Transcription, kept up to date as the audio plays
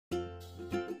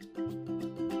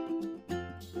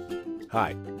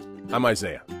Hi, I'm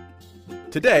Isaiah.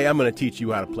 Today I'm going to teach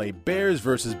you how to play Bears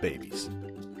vs. Babies.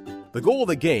 The goal of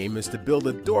the game is to build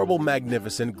adorable,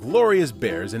 magnificent, glorious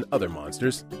bears and other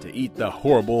monsters to eat the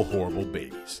horrible, horrible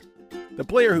babies. The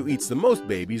player who eats the most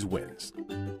babies wins.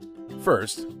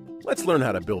 First, let's learn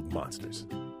how to build monsters.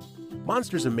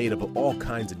 Monsters are made up of all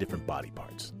kinds of different body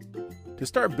parts. To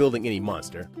start building any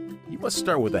monster, you must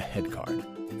start with a head card.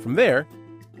 From there,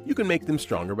 you can make them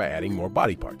stronger by adding more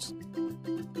body parts.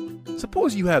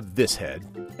 Suppose you have this head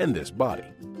and this body.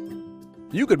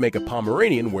 You could make a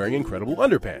Pomeranian wearing incredible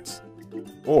underpants.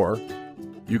 Or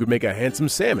you could make a handsome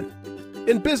salmon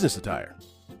in business attire,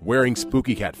 wearing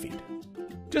spooky cat feet.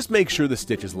 Just make sure the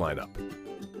stitches line up.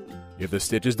 If the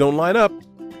stitches don't line up,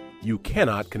 you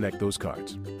cannot connect those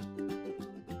cards.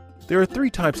 There are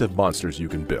three types of monsters you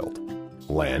can build: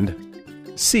 land,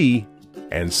 sea,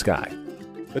 and sky.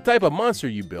 The type of monster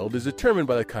you build is determined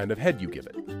by the kind of head you give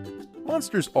it.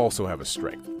 Monsters also have a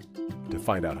strength. To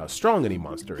find out how strong any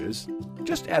monster is,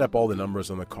 just add up all the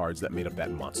numbers on the cards that made up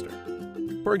that monster.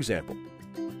 For example,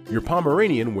 your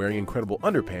Pomeranian wearing incredible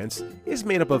underpants is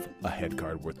made up of a head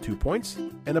card worth 2 points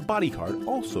and a body card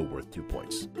also worth 2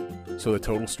 points. So the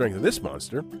total strength of this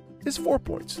monster is 4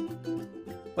 points.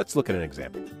 Let's look at an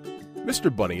example.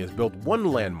 Mr. Bunny has built one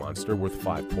land monster worth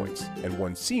 5 points and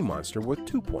one sea monster worth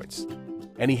 2 points.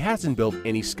 And he hasn't built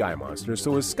any sky monsters,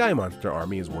 so his sky monster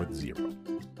army is worth 0.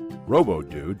 Robo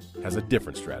Dude has a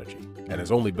different strategy and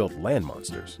has only built land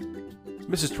monsters.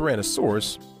 Mrs.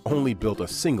 Tyrannosaurus only built a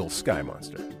single sky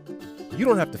monster. You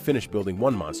don't have to finish building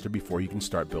one monster before you can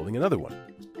start building another one.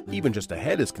 Even just a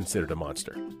head is considered a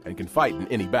monster and can fight in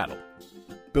any battle.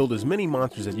 Build as many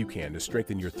monsters as you can to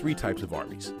strengthen your three types of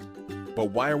armies.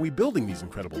 But why are we building these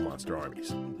incredible monster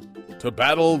armies? To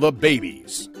battle the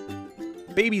babies!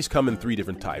 Babies come in three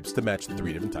different types to match the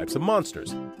three different types of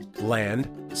monsters: land,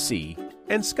 sea,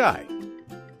 and sky.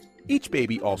 Each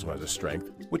baby also has a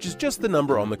strength, which is just the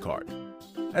number on the card.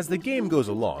 As the game goes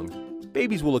along,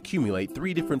 babies will accumulate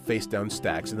three different face-down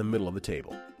stacks in the middle of the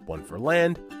table: one for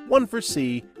land, one for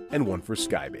sea, and one for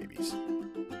sky babies.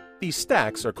 These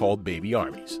stacks are called baby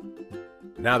armies.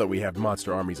 Now that we have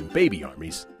monster armies and baby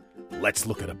armies, let's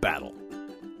look at a battle.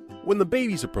 When the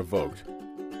babies are provoked,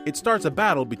 it starts a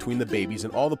battle between the babies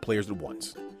and all the players at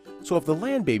once. So if the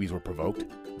land babies were provoked,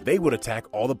 they would attack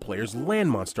all the players'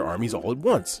 land monster armies all at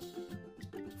once.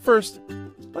 First,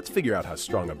 let's figure out how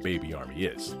strong a baby army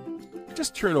is.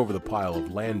 Just turn over the pile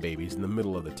of land babies in the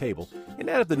middle of the table and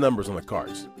add up the numbers on the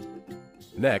cards.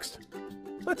 Next,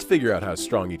 let's figure out how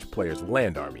strong each player's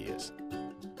land army is.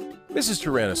 Mrs.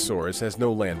 Tyrannosaurus has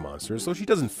no land monsters, so she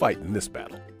doesn't fight in this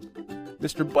battle.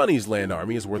 Mr. Bunny's land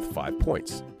army is worth 5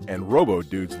 points, and Robo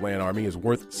Dude's land army is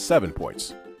worth 7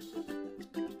 points.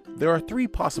 There are three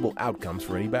possible outcomes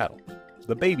for any battle.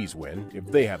 The babies win if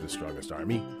they have the strongest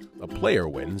army, a player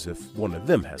wins if one of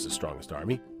them has the strongest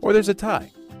army, or there's a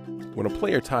tie. When a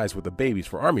player ties with the babies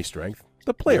for army strength,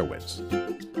 the player wins.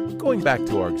 Going back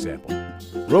to our example,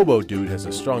 Robo Dude has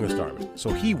the strongest army,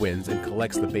 so he wins and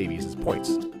collects the babies as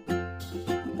points.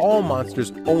 All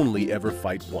monsters only ever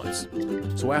fight once,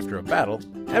 so after a battle,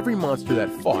 every monster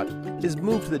that fought is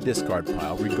moved to the discard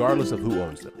pile regardless of who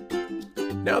owns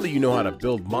them. Now that you know how to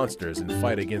build monsters and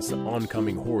fight against the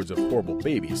oncoming hordes of horrible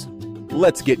babies,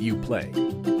 let's get you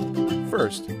playing.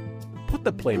 First, put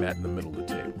the playmat in the middle of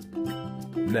the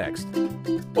table. Next,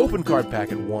 open card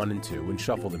packet 1 and 2 and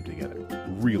shuffle them together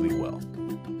really well.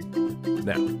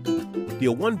 Now,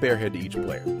 deal one bear head to each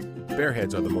player. Bear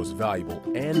heads are the most valuable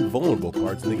and vulnerable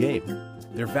cards in the game.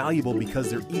 They're valuable because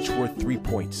they're each worth 3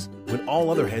 points, when all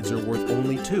other heads are worth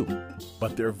only 2.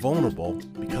 But they're vulnerable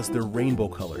because they're rainbow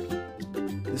colored.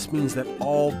 This means that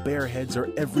all bear heads are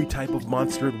every type of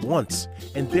monster at once,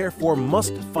 and therefore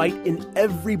must fight in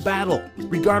every battle,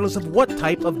 regardless of what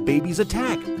type of babies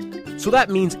attack. So that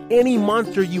means any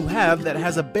monster you have that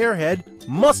has a bear head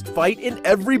must fight in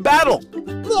every battle.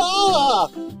 Ah!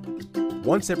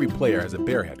 Once every player has a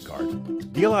bear head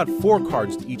card, deal out 4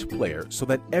 cards to each player so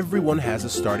that everyone has a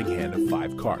starting hand of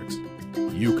 5 cards.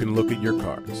 You can look at your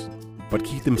cards, but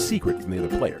keep them secret from the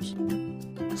other players.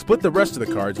 Split the rest of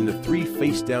the cards into 3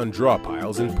 face-down draw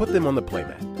piles and put them on the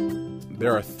playmat.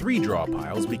 There are 3 draw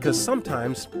piles because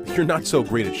sometimes you're not so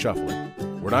great at shuffling.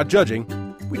 We're not judging,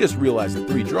 we just realize that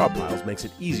 3 draw piles makes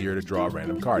it easier to draw a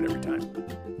random card every time.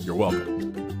 You're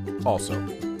welcome. Also,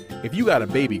 if you got a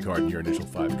baby card in your initial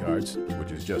 5 cards,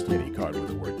 which is just any card with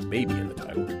the word baby in the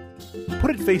title,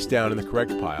 put it face down in the correct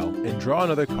pile and draw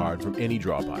another card from any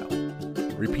draw pile.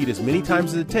 Repeat as many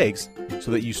times as it takes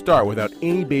so that you start without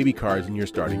any baby cards in your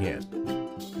starting hand.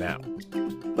 Now,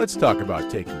 let's talk about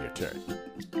taking your turn.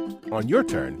 On your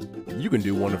turn, you can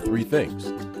do one of 3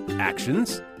 things.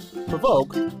 actions,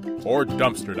 provoke, or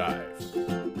dumpster dive.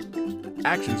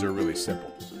 Actions are really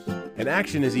simple. An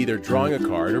action is either drawing a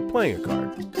card or playing a card.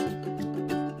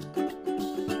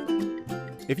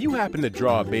 If you happen to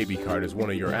draw a baby card as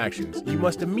one of your actions, you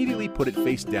must immediately put it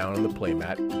face down on the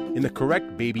playmat in the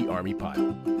correct baby army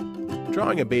pile.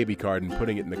 Drawing a baby card and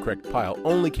putting it in the correct pile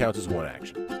only counts as one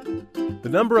action. The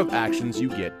number of actions you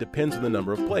get depends on the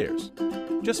number of players.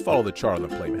 Just follow the chart on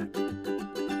the playmat.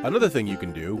 Another thing you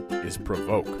can do is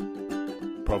provoke.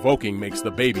 Provoking makes the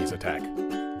babies attack.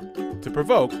 To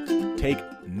provoke, take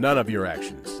none of your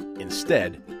actions.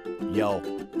 Instead, yell,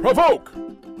 "Provoke!"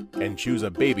 and choose a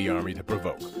baby army to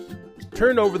provoke.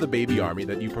 Turn over the baby army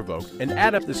that you provoked and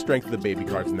add up the strength of the baby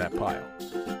cards in that pile.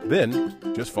 Then,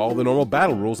 just follow the normal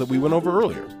battle rules that we went over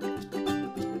earlier.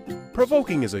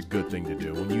 Provoking is a good thing to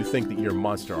do when you think that your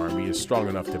monster army is strong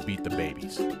enough to beat the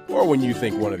babies, or when you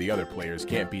think one of the other players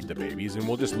can't beat the babies and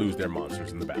will just lose their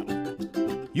monsters in the battle.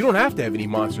 You don't have to have any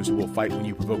monsters who will fight when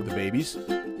you provoke the babies.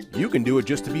 You can do it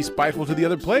just to be spiteful to the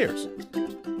other players.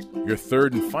 Your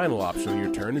third and final option on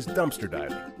your turn is dumpster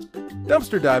diving.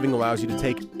 Dumpster diving allows you to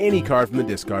take any card from the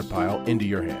discard pile into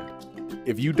your hand.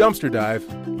 If you dumpster dive,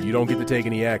 you don't get to take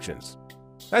any actions.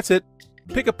 That's it.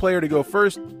 Pick a player to go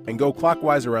first and go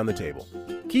clockwise around the table.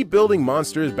 Keep building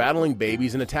monsters, battling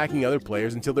babies, and attacking other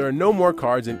players until there are no more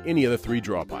cards in any of the 3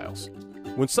 draw piles.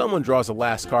 When someone draws the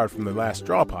last card from the last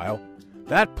draw pile,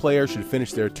 that player should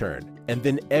finish their turn, and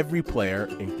then every player,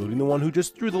 including the one who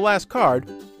just drew the last card,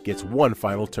 gets one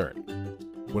final turn.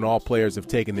 When all players have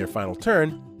taken their final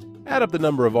turn, add up the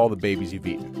number of all the babies you've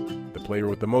eaten. The player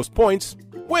with the most points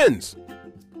wins!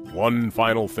 One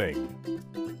final thing.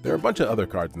 There are a bunch of other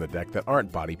cards in the deck that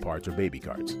aren't body parts or baby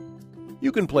cards.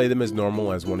 You can play them as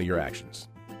normal as one of your actions.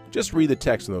 Just read the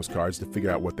text on those cards to figure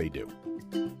out what they do.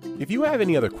 If you have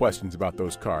any other questions about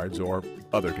those cards or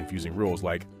other confusing rules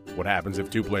like what happens if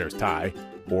 2 players tie,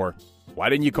 or why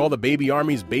didn't you call the baby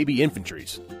armies baby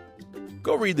infantries?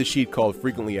 Go read the sheet called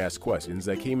Frequently Asked Questions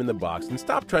that came in the box and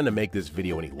stop trying to make this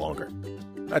video any longer.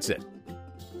 That's it.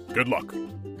 Good luck.